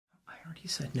already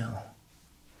said no.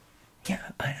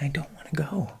 Yeah, I don't want to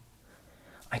go.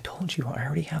 I told you I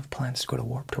already have plans to go to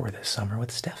Warped Tour this summer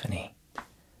with Stephanie.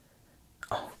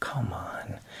 Oh, come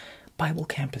on. Bible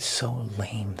camp is so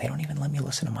lame. They don't even let me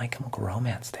listen to My Chemical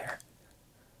Romance there.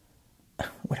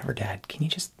 Whatever, Dad. Can you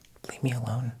just leave me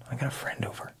alone? I got a friend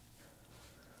over.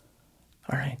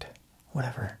 Alright.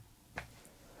 Whatever.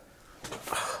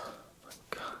 Oh, my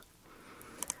God.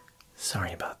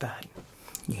 Sorry about that.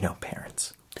 You know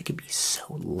parents. They could be so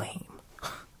lame.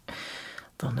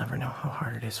 They'll never know how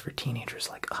hard it is for teenagers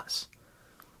like us.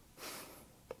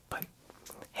 But,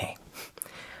 hey,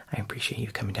 I appreciate you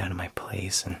coming down to my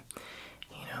place and,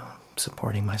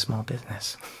 supporting my small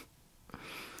business.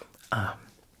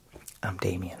 I'm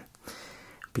Damien,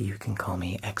 but you can call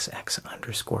me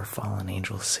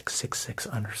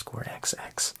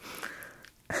XX_FallenAngel666_XX.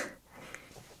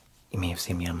 You may have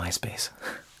seen me on MySpace.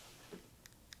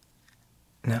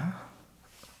 No?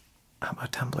 How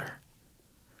about Tumblr?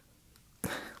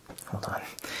 Hold on.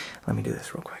 Let me do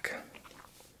this real quick.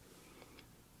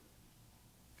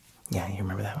 Yeah, you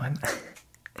remember that one?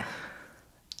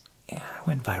 Yeah, I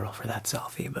went viral for that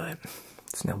selfie, but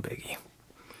it's no biggie.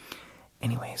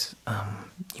 Anyways,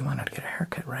 you wanted to get a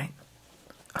haircut, right?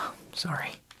 Oh,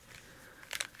 sorry.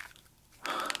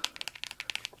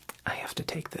 I have to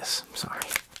take this. Sorry.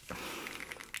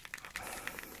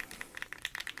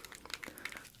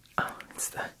 Oh, it's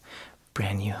the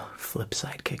brand new Flip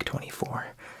Sidekick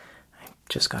 24. I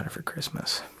just got it for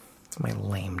Christmas. My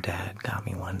lame dad got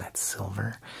me one that's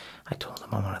silver. I told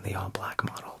him I wanted the all-black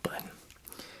model, but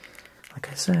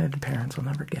like I said, parents will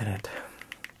never get it.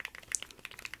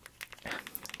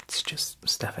 It's just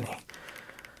Stephanie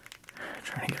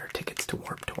trying to get her tickets to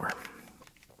Warped Tour.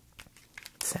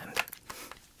 Send.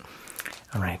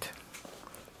 Alright.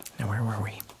 Now where were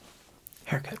we?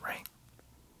 Haircut, right?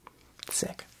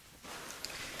 Sick.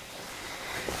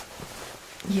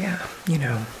 Yeah,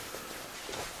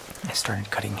 I started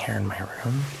cutting hair in my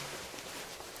room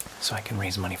so I can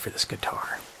raise money for this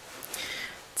guitar.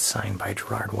 It's signed by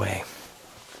Gerard Way.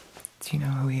 Do you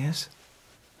know who he is?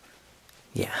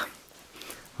 Yeah.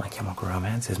 My Chemical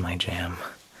Romance is my jam.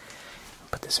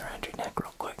 Put this around your neck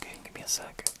real quick. Give me a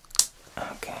sec.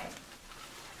 Okay.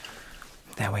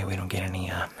 That way we don't get any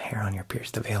hair on your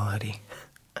pierced veil, hoodie.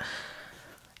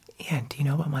 Yeah, do you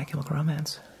know about My Chemical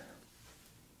Romance?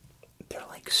 They're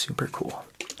like super cool.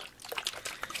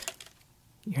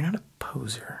 You're not a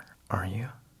poser, are you?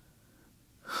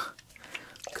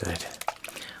 Good.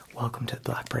 Welcome to the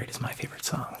Black Parade is my favorite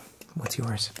song. What's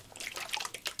yours?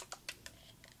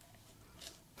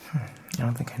 I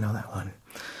don't think I know that one.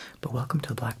 But Welcome to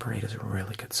the Black Parade is a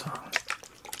really good song.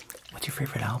 What's your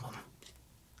favorite album?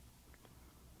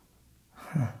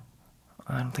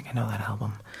 I don't think I know that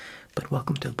album. But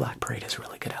Welcome to the Black Parade is a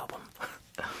really good album.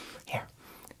 Here,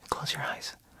 close your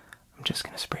eyes. I'm just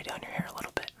gonna spray down your hair a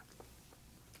little bit.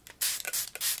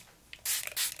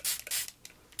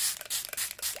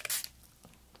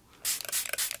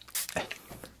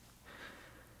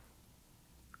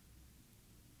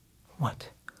 What?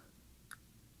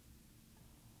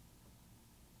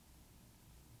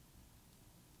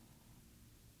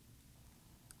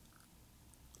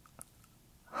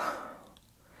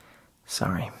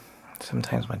 Sorry.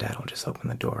 Sometimes my dad will just open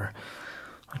the door,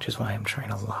 which is why I'm trying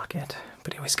to lock it,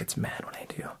 but he always gets mad when I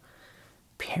do.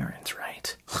 Parents,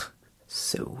 right?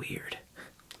 So weird.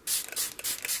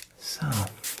 So...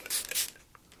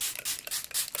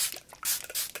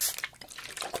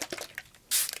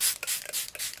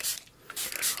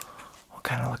 what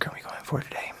kind of look are we going for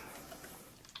today?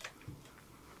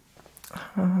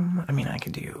 I mean, I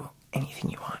could do anything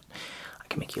you want. I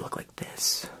can make you look like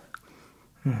this.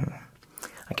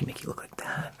 I can make you look like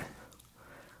that.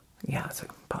 Yeah, that's a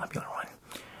popular one.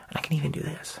 And I can even do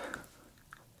this.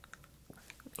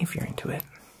 If you're into it.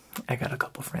 I got a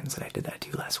couple friends that I did that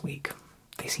to last week.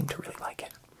 They seem to really like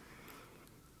it.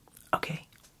 Okay.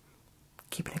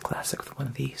 Keeping it classic with one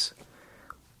of these.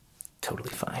 Totally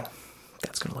fine.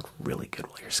 That's gonna look really good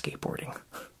while you're skateboarding.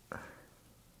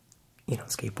 You don't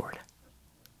skateboard.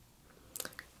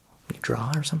 You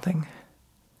draw or something?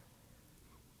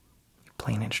 You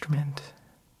play an instrument?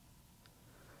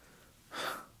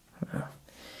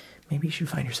 Maybe you should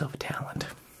find yourself a talent.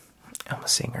 I'm a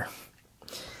singer.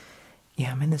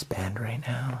 Yeah, I'm in this band right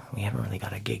now. We haven't really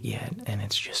got a gig yet, and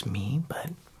it's just me, but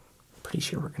I'm pretty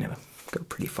sure we're gonna go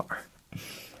pretty far.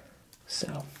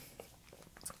 So,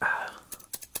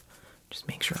 just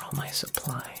make sure all my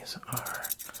supplies are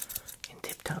in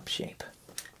tip-top shape.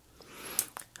 I'm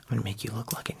gonna make you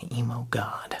look like an emo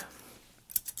god.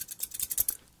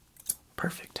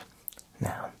 Perfect.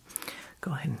 Now,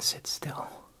 go ahead and sit still.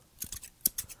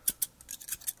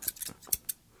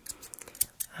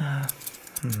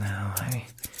 No, I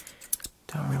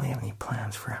don't really have any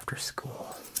plans for after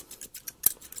school.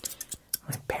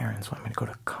 My parents want me to go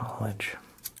to college.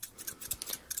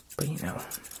 But you know,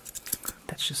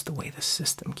 that's just the way the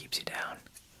system keeps you down.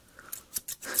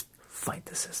 Fight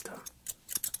the system.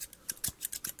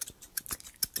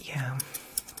 Yeah,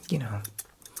 you know,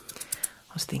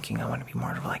 I was thinking I want to be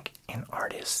more of like an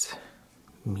artist.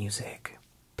 Music,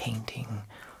 painting,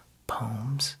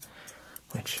 poems,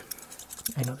 which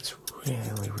I know this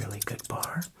really, really good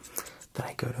bar that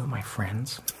I go to with my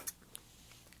friends.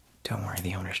 Don't worry,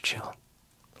 the owner's chill.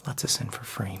 Lets us in for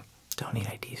free. Don't need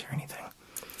IDs or anything.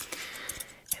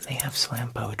 And they have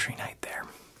slam poetry night there.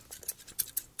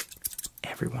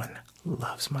 Everyone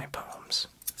loves my poems.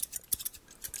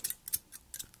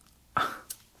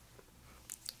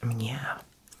 I mean, yeah.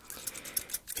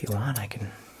 If you want, I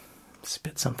can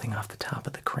spit something off the top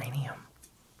of the cranium.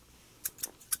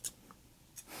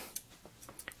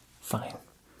 Fine.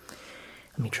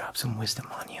 Let me drop some wisdom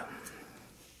on you.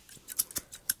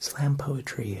 Slam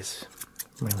poetry is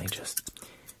really just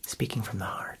speaking from the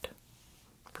heart,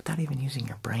 without even using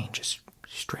your brain, just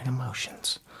straight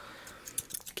emotions.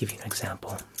 I'll give you an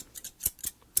example.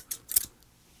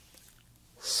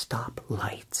 Stop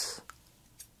lights.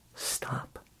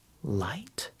 Stop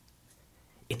light.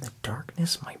 In the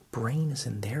darkness, my brain is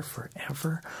in there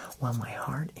forever while my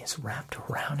heart is wrapped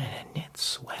around in a knit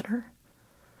sweater.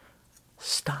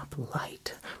 Stop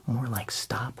light. More like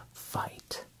stop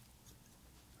fight.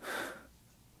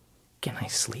 Can I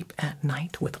sleep at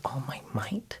night with all my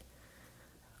might?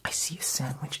 I see a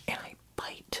sandwich and I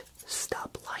bite.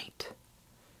 Stop light.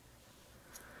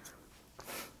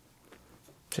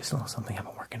 Just a little something I've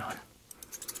been working on.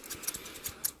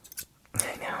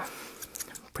 I know.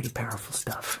 Pretty powerful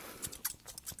stuff.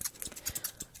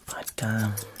 But,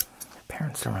 my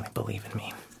parents don't really believe in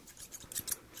me.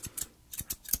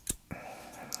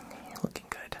 You're looking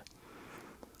good.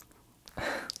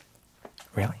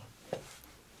 Really?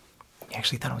 You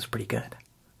actually thought it was pretty good?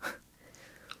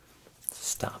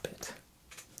 Stop it.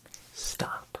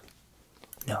 Stop.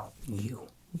 No, you.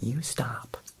 You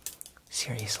stop.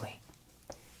 Seriously.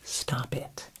 Stop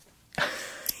it.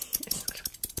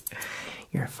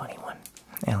 You're a funny one.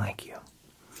 I like you.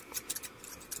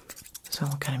 So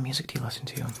what kind of music do you listen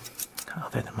to,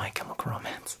 other than My Chemical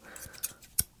Romance?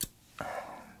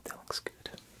 That looks good.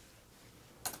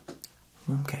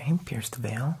 Okay, Pierce the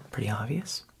Veil. Pretty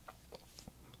obvious.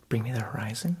 Bring Me the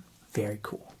Horizon. Very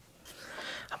cool.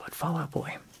 How about Fall Out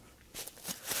Boy?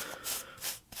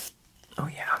 Oh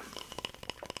yeah.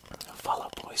 Fall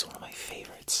Out Boy is one of my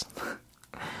favorites.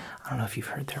 I don't know if you've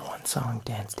heard their one song,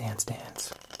 Dance, Dance,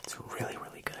 Dance. It's really,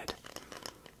 really good.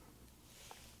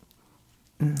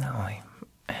 No, I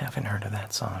haven't heard of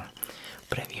that song.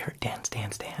 But have you heard Dance,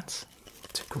 Dance, Dance?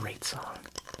 It's a great song.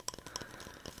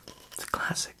 It's a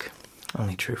classic.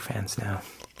 Only true fans know.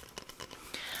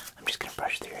 I'm just gonna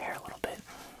brush through your hair a little bit.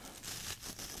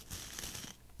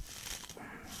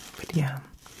 But yeah,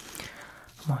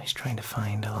 I'm always trying to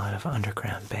find a lot of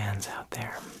underground bands out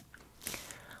there.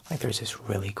 Like there's this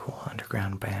really cool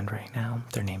underground band right now.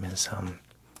 Their name is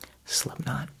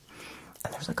Slipknot.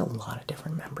 And there's like a lot of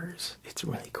different members. It's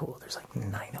really cool. There's like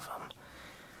 9 of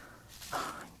them.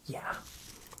 Yeah.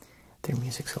 Their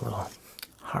music's a little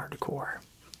hardcore.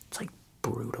 It's like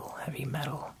brutal heavy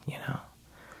metal, you know?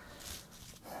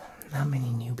 Not many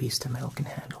newbies to metal can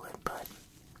handle it, but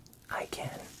I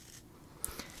can.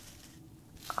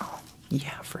 Oh,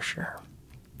 yeah, for sure.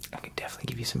 I could definitely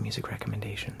give you some music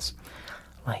recommendations.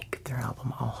 Like their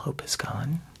album All Hope Is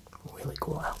Gone. Really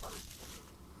cool album.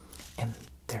 And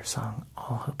their song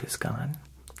All Hope Is Gone.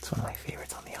 It's one of my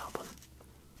favorites on the album.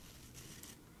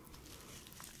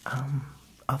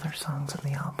 Other songs on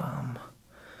the album.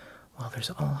 Well, there's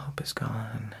All Hope Is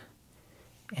Gone.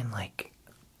 And like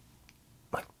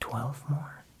 12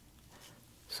 more.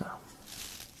 So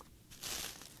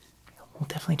we'll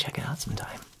definitely check it out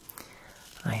sometime.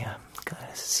 I got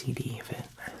a CD of it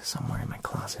somewhere in my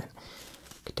closet.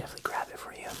 Could definitely grab it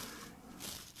for you.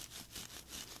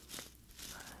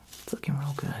 It's looking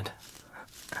real good.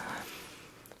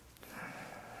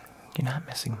 You're not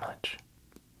missing much.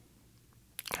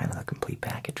 Kind of the complete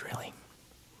package, really.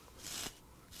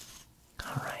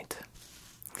 Alright.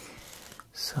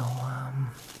 So,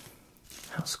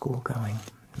 how's school going?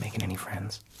 Making any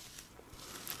friends?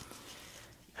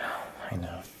 I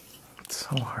know. It's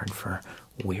so hard for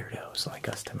weirdos like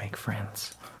us to make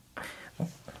friends. Oh,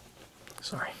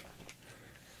 sorry.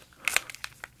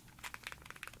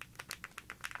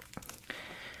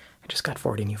 I just got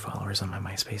 40 new followers on my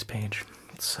MySpace page.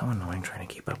 It's so annoying trying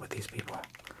to keep up with these people.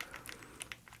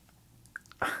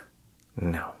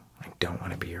 No, I don't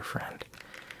want to be your friend.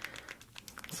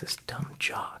 It's this dumb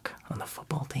jock on the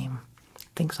football team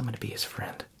thinks I'm going to be his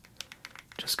friend.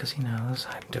 Just because he knows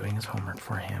I'm doing his homework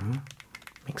for him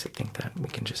makes it think that we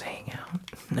can just hang out.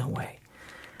 No way.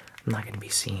 I'm not going to be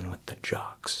seen with the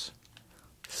jocks.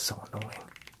 So annoying.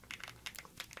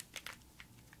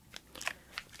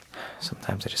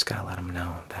 Sometimes I just gotta let him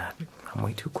know that I'm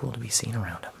way too cool to be seen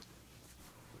around him.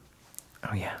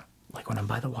 Oh yeah, like when I'm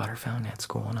by the water fountain at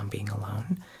school and I'm being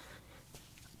alone,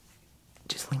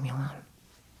 just leave me alone.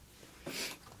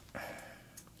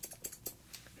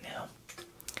 Now,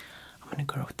 I'm gonna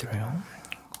go through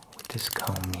with this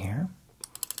comb here,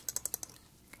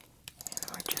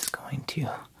 and we're just going to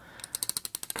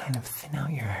kind of thin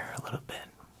out your hair a little bit.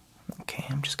 Okay,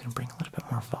 I'm just gonna bring a little bit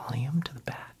more volume to the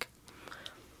back.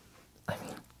 I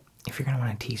mean, if you're gonna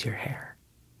want to tease your hair,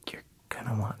 you're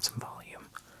gonna want some volume.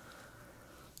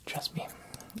 Trust me,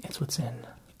 it's what's in.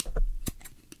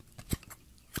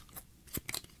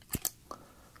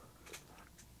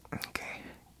 Okay,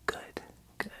 good,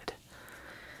 good.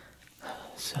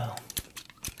 So,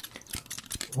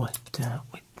 what,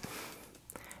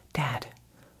 Dad?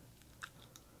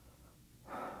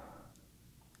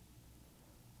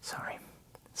 Sorry,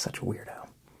 such a weirdo.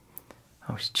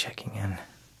 I was checking in.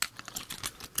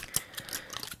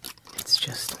 It's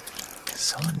just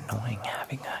so annoying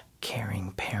having a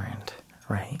caring parent,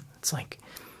 right? It's like,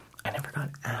 I never got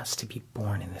asked to be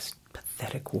born in this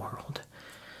pathetic world.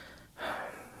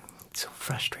 It's so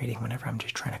frustrating whenever I'm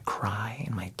just trying to cry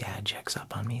and my dad checks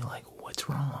up on me like, what's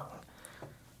wrong?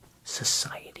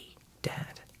 Society,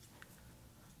 Dad.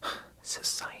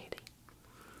 Society.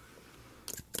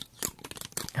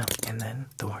 Oh, and then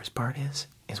the worst part is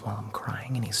while I'm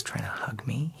crying and he's trying to hug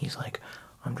me, he's like,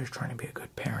 I'm just trying to be a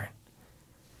good parent.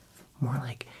 More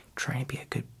like trying to be a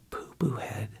good poo-poo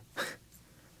head.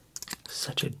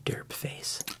 Such a derp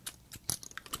face.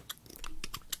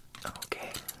 Okay.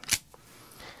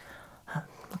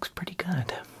 Looks pretty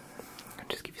good. I'll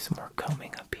just give you some more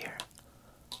combing up here.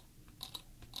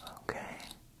 Okay.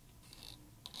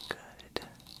 Good.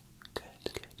 Good,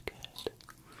 good, good.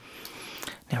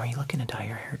 Now, are you looking to dye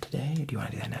your hair today, or do you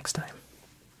want to do that next time?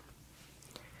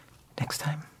 Next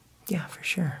time? Yeah, for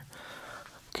sure.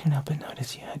 Couldn't help but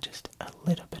notice you had just a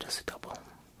little bit of stubble.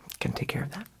 Can I take care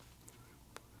of that?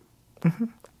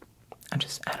 I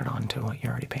just added on to what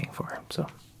you're already paying for, so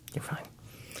you're fine.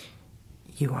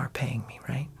 You are paying me,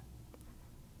 right?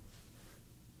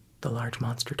 The large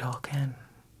monster tall can?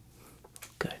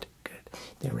 Good, good.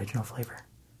 The original flavor.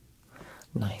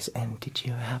 Nice. And did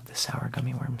you have the sour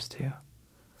gummy worms too?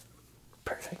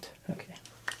 Perfect. Okay.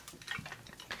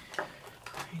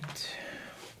 Right.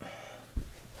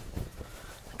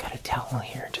 I got a towel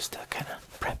here just to kind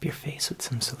of prep your face with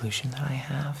some solution that I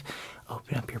have.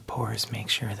 Open up your pores, make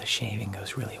sure the shaving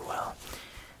goes really well.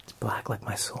 It's black like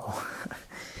my soul.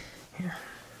 Here,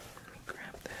 let me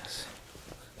grab this.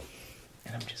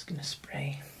 And I'm just gonna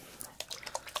spray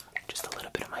just a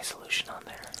little bit of my solution on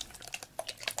there.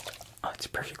 Oh, it's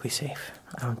perfectly safe.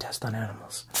 I don't test on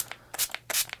animals.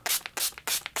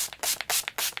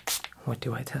 What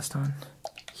do I test on?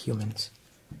 Humans.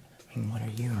 I mean, what are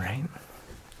you, right?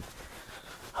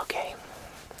 Okay,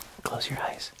 close your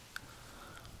eyes.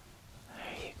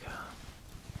 There you go.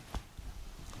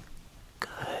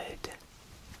 Good.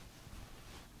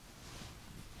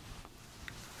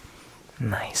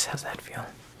 Nice, how's that feel?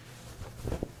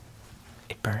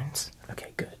 It burns?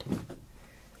 Okay, good.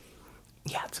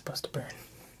 Yeah, it's supposed to burn.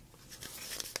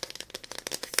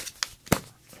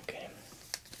 Okay.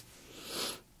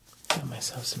 Got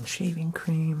myself some shaving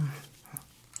cream.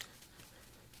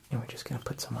 And we're just gonna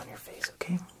put some on your face,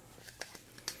 okay?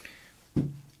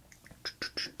 I'm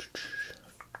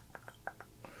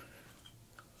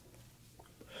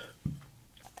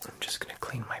just gonna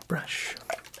clean my brush.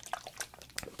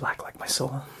 Black like my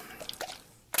soul.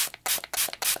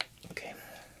 Okay,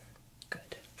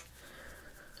 good.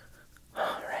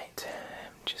 Alright,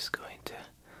 I'm just going to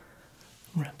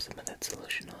rub some of that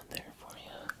solution on there for you.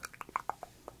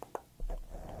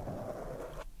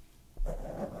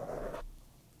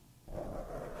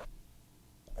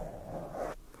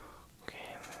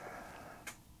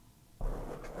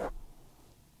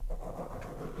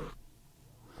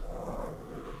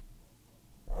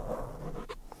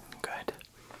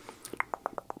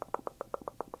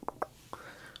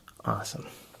 Awesome.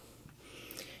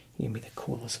 You can be the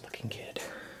coolest looking kid.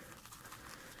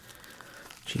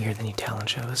 Did you hear the new talent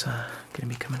show is gonna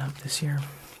be coming up this year?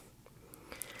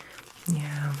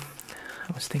 Yeah,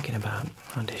 I was thinking about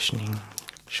auditioning,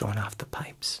 showing off the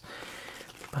pipes,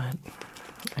 but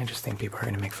I just think people are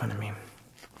gonna make fun of me.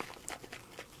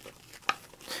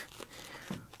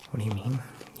 What do you mean?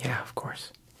 Yeah, of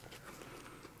course.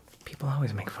 People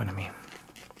always make fun of me.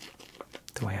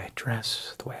 The way I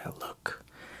dress, the way I look,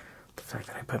 the fact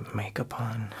that I put makeup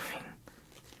on. I mean,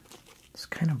 it's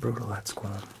kind of brutal at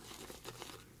school.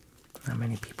 Not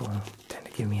many people tend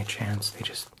to give me a chance. They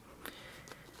just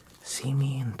see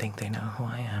me and think they know who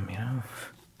I am, you know?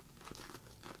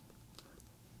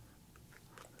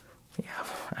 Yeah,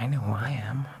 I know who I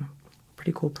am. I'm a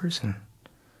pretty cool person.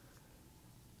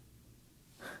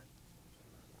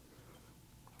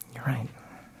 You're right.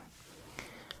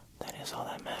 That is all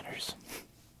that matters.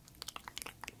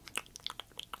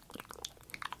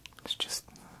 It's just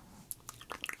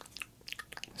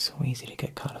so easy to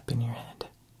get caught up in your head.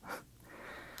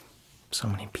 So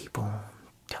many people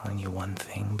telling you one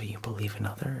thing, but you believe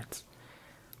another. It's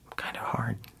kind of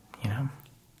hard, you know,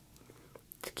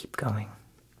 to keep going.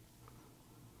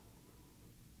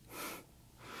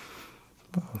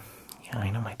 Well, yeah, I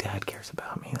know my dad cares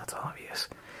about me. That's obvious.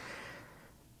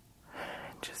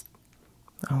 Just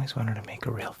always wanted to make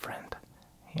a real friend,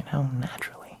 you know,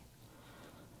 naturally.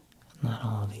 Not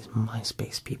all of these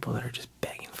MySpace people that are just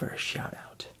begging for a shout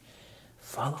out.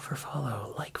 Follow for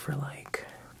follow, like for like.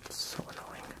 It's so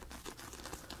annoying.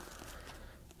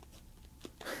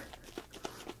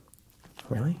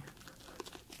 Really?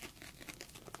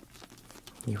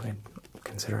 You would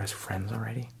consider us friends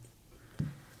already?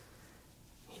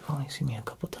 You've only seen me a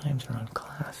couple times around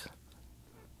class.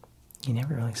 You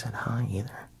never really said hi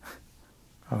either.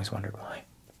 I always wondered why.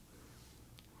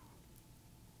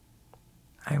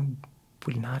 I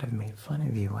would not have made fun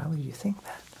of you. Why would you think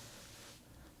that?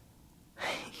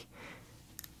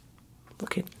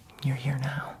 Look at, you're here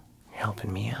now. You're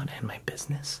helping me out and my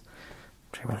business,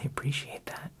 which I really appreciate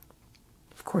that.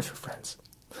 Of course we're friends.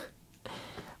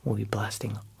 We'll be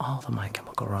blasting all the My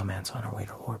Chemical Romance on our way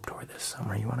to Warped Tour this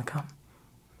summer. You want to come?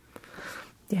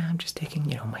 Yeah, I'm just taking,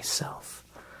 you know, myself.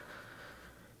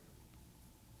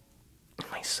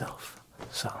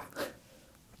 So,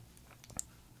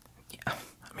 yeah,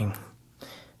 I mean,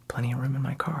 plenty of room in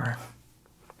my car.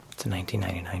 It's a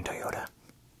 1999 Toyota.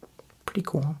 Pretty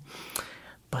cool.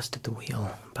 Busted the wheel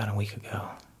about a week ago.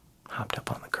 Hopped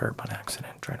up on the curb on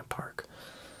accident, trying to park.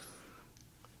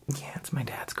 Yeah, it's my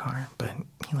dad's car, but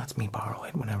he lets me borrow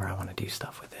it whenever I want to do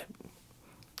stuff with it.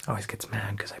 Always gets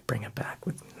mad because I bring it back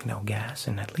with no gas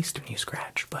and at least a new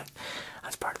scratch, but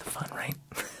that's part of the fun, right?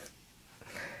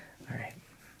 Alright.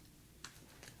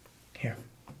 Here.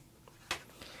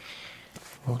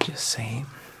 We'll just say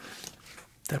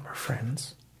that we're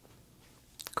friends.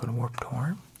 Go to Warped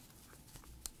Tour.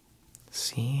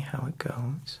 See how it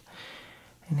goes.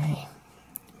 And hey,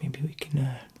 maybe we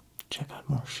can check out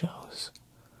more shows.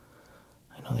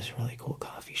 I know this really cool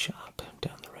coffee shop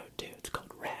down the road too. It's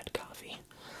called Rad Coffee.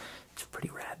 It's pretty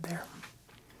rad there.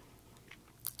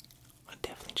 I'll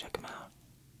definitely check them out.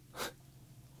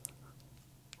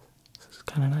 This is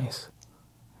kind of nice.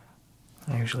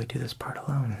 I usually do this part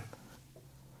alone.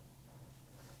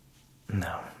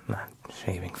 No, not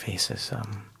shaving faces.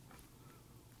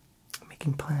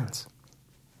 Making plans.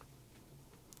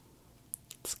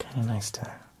 It's kind of nice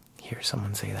to hear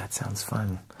someone say that sounds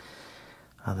fun,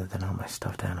 other than all my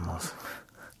stuffed animals.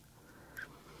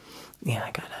 Yeah,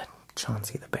 I got a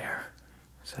Chauncey the bear.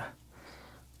 It's an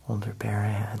older bear I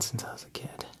had since I was a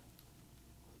kid.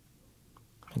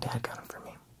 My dad got him for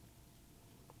me.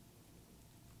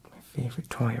 My favorite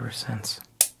toy ever since.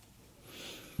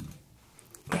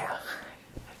 Yeah,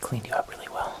 I cleaned you up really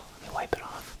well. Let me wipe it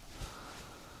off.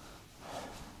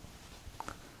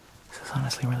 This is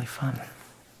honestly really fun.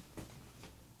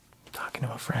 Talking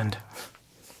to a friend.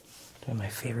 Doing my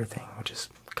favorite thing, which is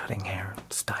cutting hair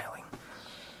and styling.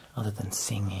 Other than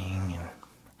singing and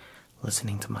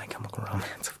listening to My Chemical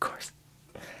Romance, of course.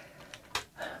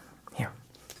 Here.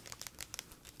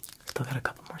 Still got a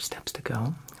couple more steps to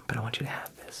go, but I want you to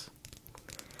have this.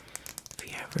 If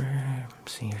you ever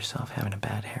see yourself having a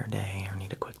bad hair day or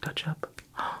need a quick touch-up,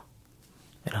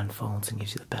 it unfolds and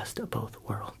gives you the best of both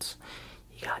worlds.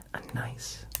 You got a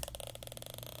nice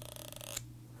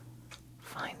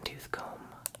fine-tooth comb.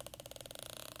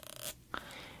 And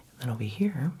then over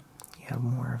here, you have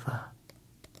more of a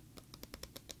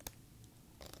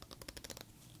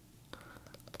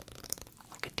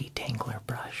like a detangler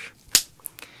brush.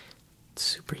 It's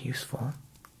super useful.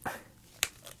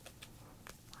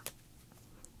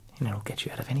 And it'll get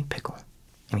you out of any pickle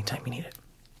anytime you need it.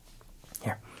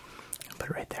 Here, I'll put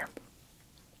it right there.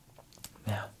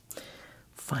 Now,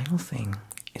 final thing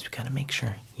is we gotta make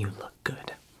sure you look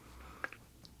good.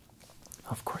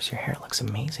 Of course, your hair looks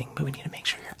amazing, but we need to make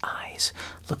sure your eyes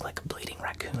look like a bleeding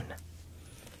raccoon.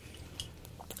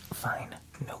 Fine,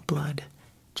 no blood,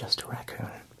 just a raccoon.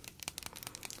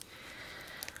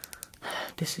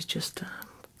 This is just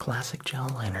classic gel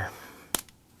liner.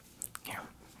 Here,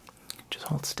 just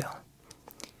hold still.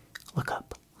 Look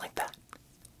up, like that.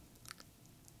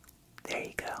 There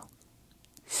you go.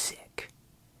 Sick.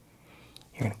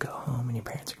 You're gonna go home and your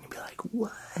parents are gonna be like,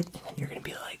 what? And then you're gonna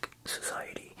be like,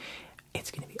 society.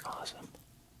 It's gonna be awesome.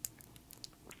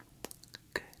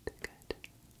 Good, good.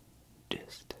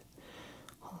 Just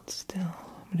hold still.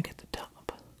 I'm gonna get the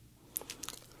top.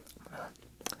 I'm gonna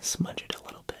smudge it a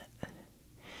little bit.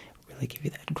 Really give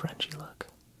you that grungy look.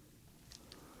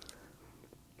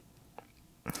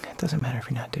 It doesn't matter if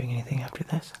you're not doing anything after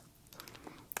this.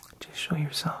 Just show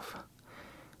yourself.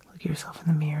 Look at yourself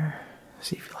in the mirror.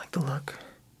 See if you like the look.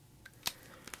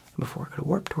 Before I go to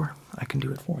Warp Tour, I can do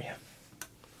it for you.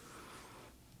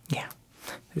 Yeah,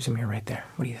 there's a mirror right there.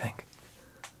 What do you think?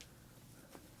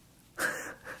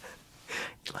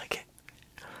 You like it?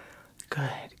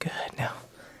 Good, good. Now,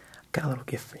 I've got a little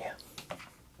gift for you.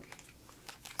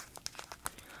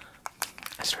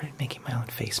 I started making my own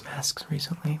face masks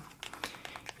recently.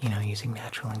 You know, using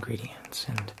natural ingredients,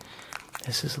 and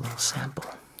this is a little sample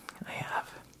I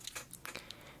have.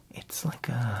 It's like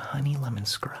a honey lemon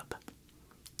scrub.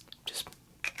 Just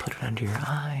put it under your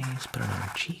eyes, put it on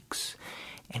your cheeks,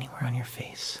 anywhere on your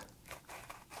face.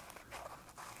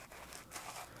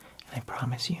 And I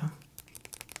promise you,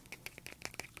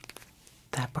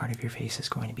 that part of your face is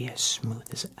going to be as smooth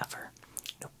as ever.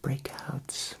 No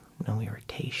breakouts, no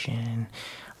irritation,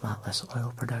 a lot less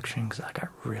oil production because I got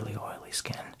really oily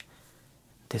skin.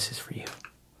 This is for you.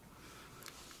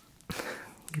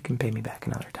 You can pay me back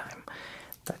another time.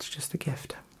 That's just a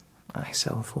gift. I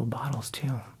sell full bottles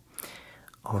too,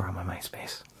 over on my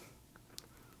MySpace.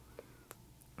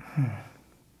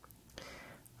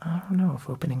 I don't know if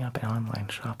opening up an online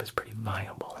shop is pretty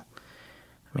viable.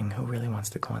 I mean, who really wants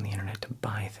to go on the internet to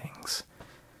buy things?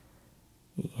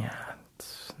 Yeah,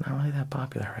 it's not really that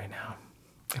popular right now.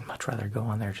 I'd much rather go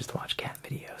on there just to watch cat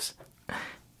videos.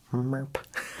 Merp.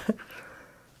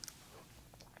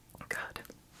 God.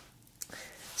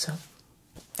 So,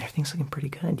 everything's looking pretty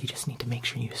good. You just need to make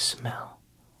sure you smell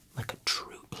like a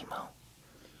true emo.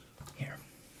 Here.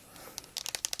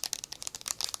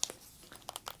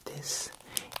 This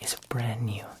is a brand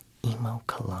new Emo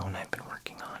Cologne I've been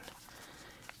working on.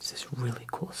 It's this really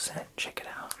cool scent. Check it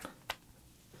out.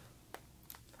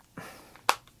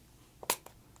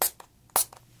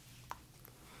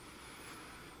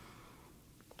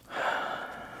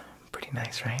 Pretty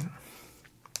nice, right?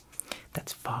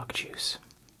 That's fog juice.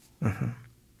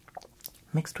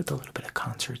 Mixed with a little bit of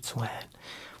concert sweat.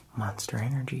 Monster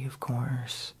Energy, of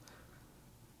course.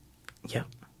 Yep.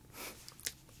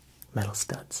 Metal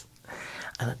studs.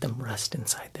 I let them rust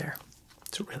inside there.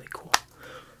 It's really cool.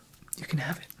 You can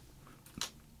have it.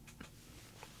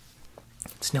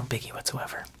 It's no biggie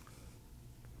whatsoever.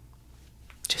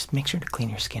 Just make sure to clean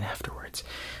your skin afterwards.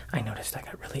 I noticed I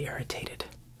got really irritated.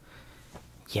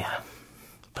 Yeah,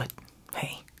 but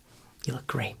hey, you look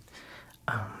great.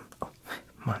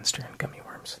 Monster and gummy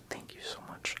worms. Thank you so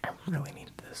much. I really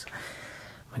needed this.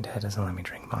 My dad doesn't let me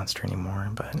drink Monster anymore,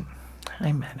 but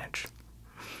I manage.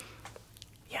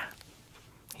 Yeah,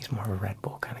 he's more of a Red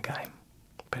Bull kind of guy.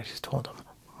 But I just told him,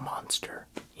 Monster.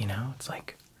 You know, it's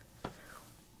like,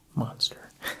 Monster.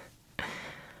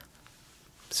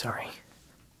 Sorry.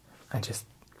 I just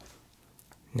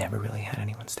never really had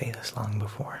anyone stay this long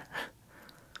before.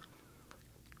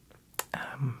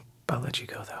 I'll let you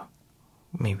go, though.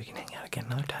 Maybe we can hang out again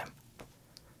another time.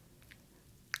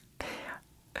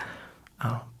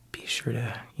 I'll be sure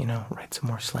to, you know, write some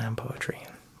more slam poetry,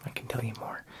 and I can tell you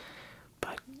more.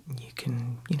 But you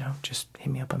can, you know, just hit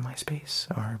me up on MySpace,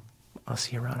 or I'll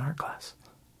see you around art class.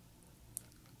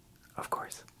 Of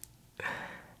course.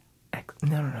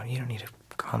 No, you don't need to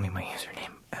call me my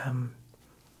username.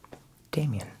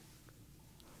 Damien.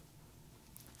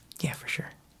 Yeah, for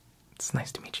sure. It's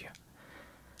nice to meet you.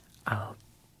 I'll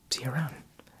see you around.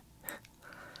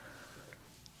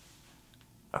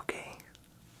 Okay.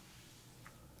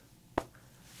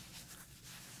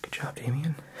 Good job,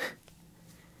 Damien.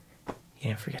 You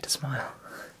didn't forget to smile.